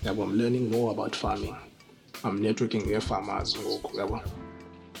 I'm learning more about farming. I'm networking with farmers.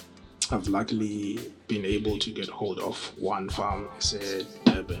 I've luckily been able to get hold of one farm, say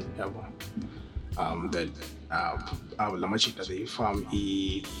Durban, that they farm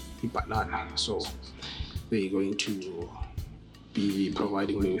a banana. So they're going to be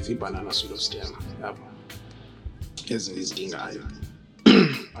providing me with a banana sort of stem. As is dingayo.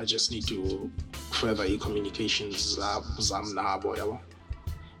 I just need to further communications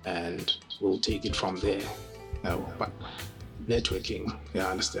and we'll take it from there. But networking, I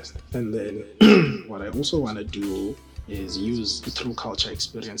understand. And then what I also want to do is use Through Culture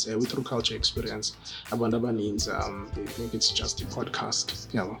Experience. With Through Culture Experience, Abandaba means they think it's just a podcast.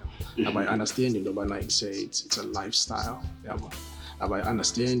 I understand it's a lifestyle. I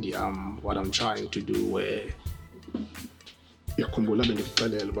understand what I'm trying to do where I'm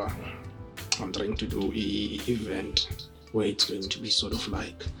trying to do an event where it's going to be sort of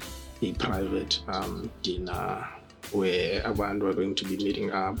like a private dinner where abantu are going to be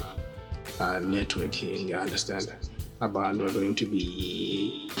meeting up, networking, you understand? Abantu are going to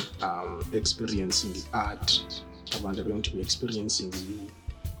be experiencing the art. Abantu are going to be experiencing the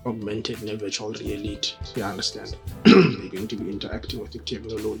augmented and virtual reality, you understand? They're going to be interacting with the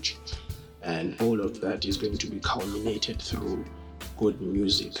technology. And all of that is going to be culminated through good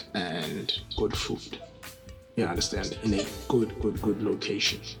music and good food. You understand? In a good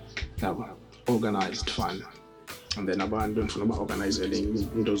location. Organized fun. And then abantu ndifuna organizele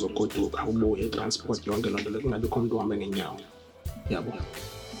into zogoduka ubuye transport yonke loo nto le kungabikho umntu uhambe ngeenyawo. Yabo.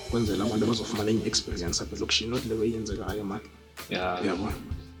 Kwenzela abantu bazofumana enye experience apha elokishini, not le way yenzekayo man. Yabo.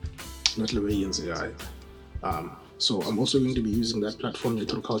 Not the way yenzekayo. So I'm also going to be using that platform, the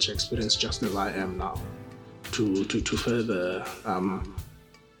True Culture Experience, just as I am now, to further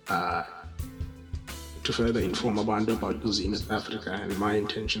inform about Zenith Africa and my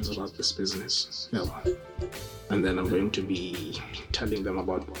intentions about this business. Yeah. And then I'm going to be telling them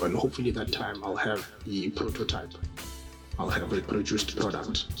about, and hopefully that time I'll have the prototype. I'll have a produced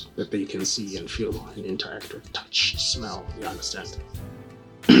product that they can see and feel and interact with, touch, smell. You understand?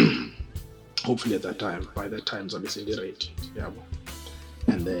 Hopefully at that time, by that time, I'll be saying the rate. Yeah.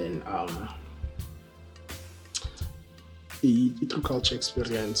 And then the True Culture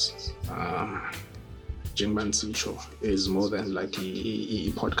Experience, Jingman Sicho, is more than like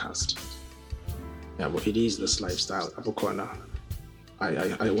a podcast. Yeah, but it is this lifestyle. Abukona,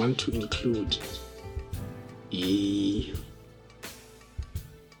 I want to include the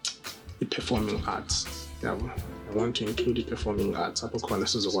performing arts. Yeah, I want to include the performing arts. Abukona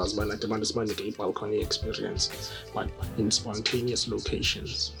sizokwazi bana abantu sibanike i-balcony experience, but in spontaneous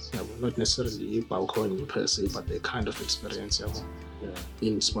locations. Yeah, not necessarily a balcony per se, but the kind of experience. Yeah,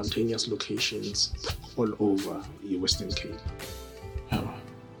 in spontaneous locations all over the Western Cape. Yeah.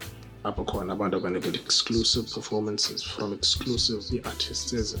 Abukona abantu abanike exclusive performances from exclusive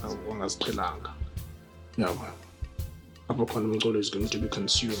artists ongaziqhelanga. Yeah. Abukona umculo is going to be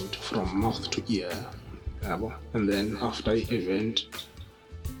consumed from mouth to ear. And then after the event,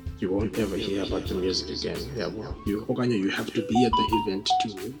 you won't ever hear about the music again. You have to be at the event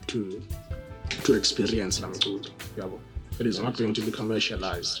to experience Lamgul. It is not going to be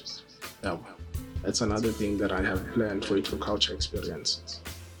commercialized. That's another thing that I have planned for a True Culture Experience.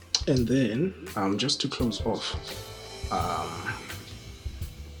 And then, just to close off,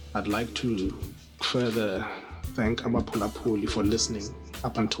 I'd like to further thank Amapula Puli for listening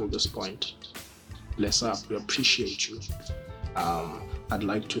up until this point. Bless up, we appreciate you. I'd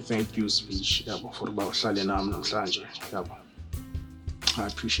like to thank you, Speech, for I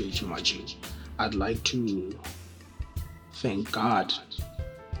appreciate you, Maji. I'd like to thank God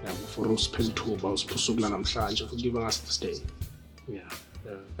for giving us this day.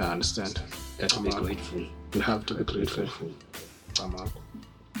 I understand. You have to be grateful. You have to be grateful.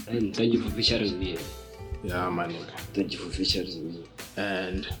 And thank you for featuring me. Yeah, man. Thank you for featuring me.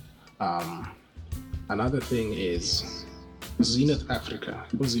 And another thing is Zenith Africa.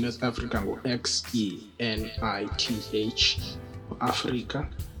 Zenith Africa go XENITH. Africa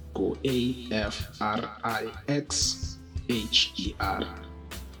go AFRIXHER.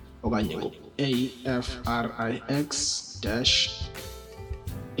 Okanye go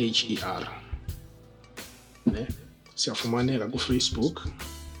AFRIX-HER. Ne? Siyafumaneka ku Facebook,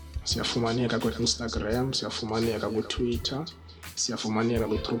 siyafumaneka ku Instagram, siyafumaneka ku Twitter, siyafumaneka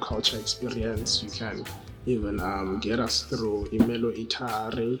ku True Culture Experience. You can even get us through Imelo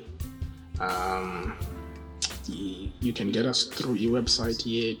Itari. You can get us through website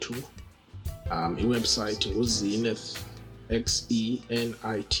yethu. Website was Zenith XENITH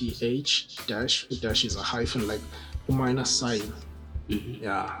dash is a hyphen like minus sign.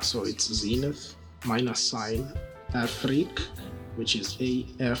 Yeah, so it's Zenith minus sign Afrique, which is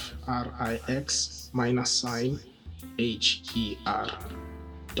AFRIX minus sign HER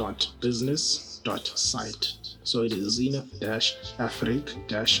 .business.site. So it is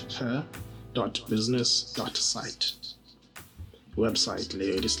zenith-afrique-her.business.site. Website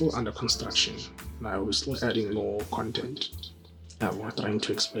layer, it is still under construction. Now we're still adding more content. We're trying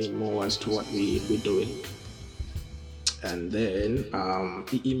to explain more as to what we're doing. And then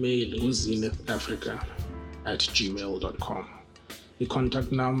the email is zenithafrica@gmail.com. The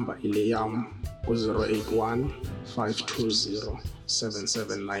contact number is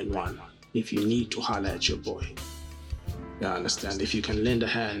 081-520-7791 if you need to holler at your boy. You understand? If you can lend a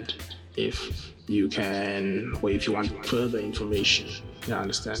hand, if you can, or if you want further information, you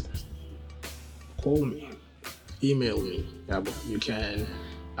understand? Call me, email me. You can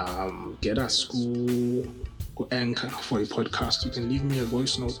Get us go Anchor for a podcast. You can leave me a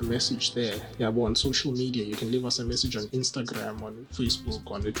voice note, a message there. Yeah, but on social media, you can leave us a message on Instagram, on Facebook,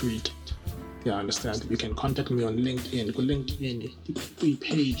 on the tweet. Yeah, understand. You can contact me on LinkedIn. Go LinkedIn, the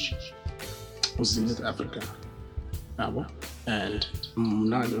page was Zenith Africa. Yabo. And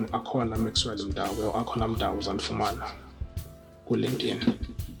mnandi akhona Maxwell Mdawo, akhona Mdawo Zanfumana. Go LinkedIn.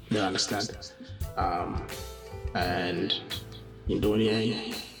 You understand? And when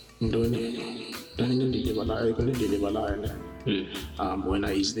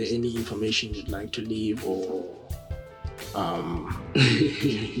is there any information you'd like to leave, or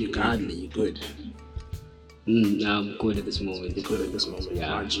you good? I'm good at this moment.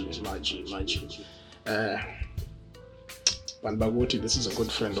 Yeah. Maji. Banbagoti, this is a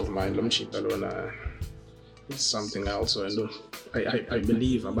good friend of mine. It's something else. So I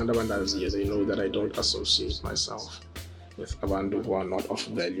believe Abandabandazi, they know that I don't associate myself with Abandu who are not of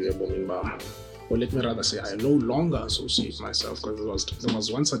value. Or let me rather say, I no longer associate myself, because there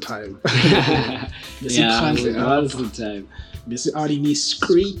was once a time. Once a time. This is out in these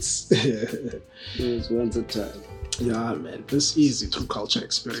streets. There was once a time. Yeah, man. This is a true culture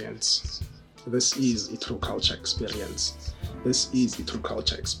experience. And we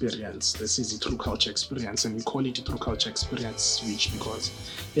call it a true culture experience, which because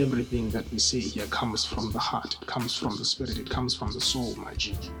everything that we say here comes from the heart, it comes from the spirit, it comes from the soul, my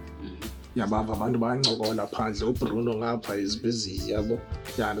G. Yabava abantu bancokola phandle, uBruno ngapha is busy, yabo.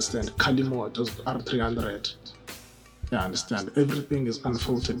 You understand? Kalimoto R300. You understand? Everything is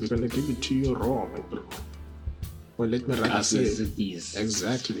unfiltered. We're gonna give it to you raw, my bro. Well, let me rather say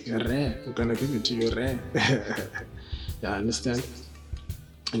exactly rare. We're gonna give it to you rare. You understand?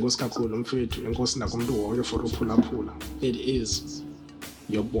 It is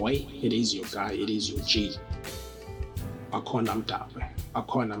your boy, it is your guy, it is your G. Akhona Mdawe,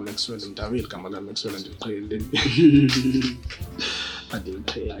 akhona Maxwell Mdawe, igama la Maxwell ndiqhelile.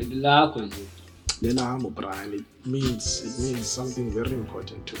 Brian, it means something very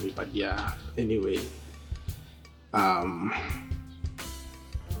important to me. But yeah, anyway.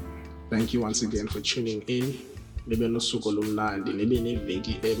 Thank you once again for tuning in. Nibe nosuku lomnandi, nibe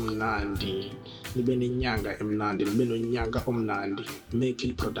neveki emnandi, nibe nenyanga emnandi, nibe nonyaka omnandi. Make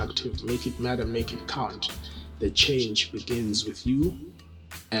it productive, make it matter, make it count. The change begins with you.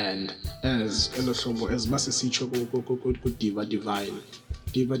 And as Masisicho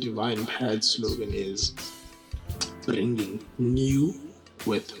Diva Divine pad slogan is bringing new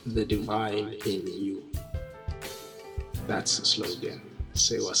with the divine in you. That's the slogan.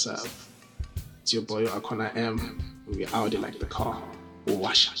 Say what's up. It's your boy Akona M. We're out like the car.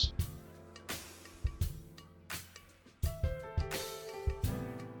 Wash.